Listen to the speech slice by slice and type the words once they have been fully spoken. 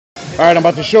All right, I'm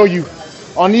about to show you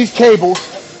on these cables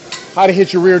how to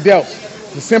hit your rear delts.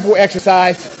 It's a simple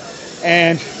exercise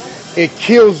and it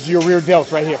kills your rear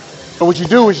delts right here. So what you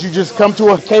do is you just come to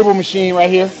a cable machine right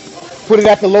here, put it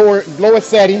at the lowest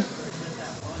setting.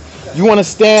 You want to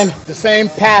stand the same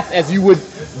path as you would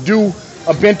do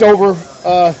a bent over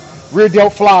rear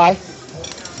delt fly.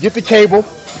 Get the cable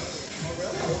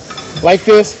like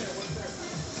this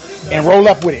and roll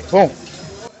up with it. Boom.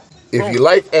 If you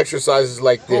like exercises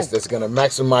like this that's going to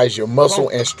maximize your muscle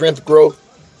and strength growth,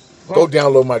 go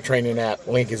download my training app.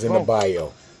 Link is in the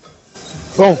bio.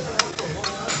 Boom.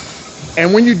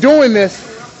 And when you're doing this,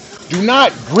 do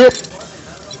not grip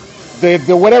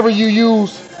the whatever you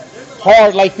use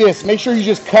hard like this. Make sure you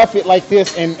just cuff it like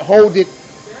this and hold it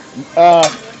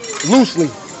loosely,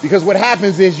 because what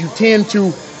happens is you tend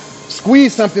to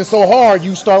squeeze something so hard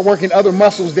you start working other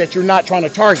muscles that you're not trying to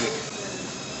target.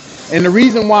 And the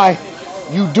reason why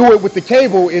you do it with the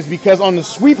cable is because on the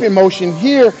sweeping motion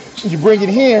here, you bring it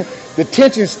here, the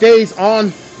tension stays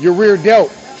on your rear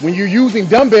delt. When you're using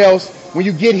dumbbells, when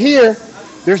you get here,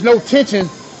 there's no tension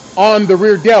on the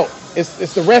rear delt.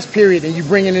 It's the rest period, and you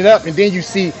bringing it up, and then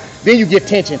you get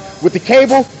tension. With the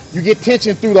cable, you get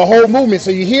tension through the whole movement.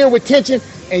 So you're here with tension,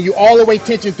 and you all the way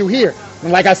tension through here.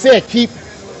 And like I said, keep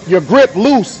your grip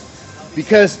loose,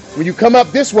 because when you come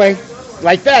up this way,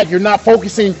 like that, you're not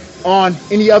focusing on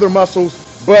any other muscles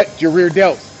but your rear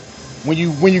delts. When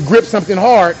you grip something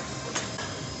hard,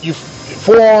 your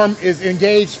forearm is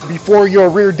engaged before your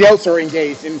rear delts are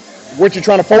engaged, and what you're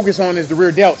trying to focus on is the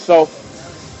rear delts. So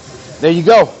there you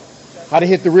go, how to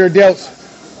hit the rear delts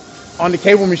on the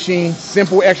cable machine.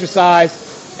 Simple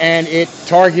exercise, and it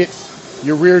targets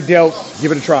your rear delts.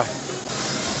 Give it a try.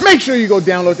 Make sure you go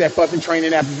download that fucking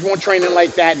training app if you want training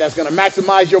like that that's going to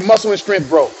maximize your muscle and strength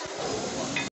growth.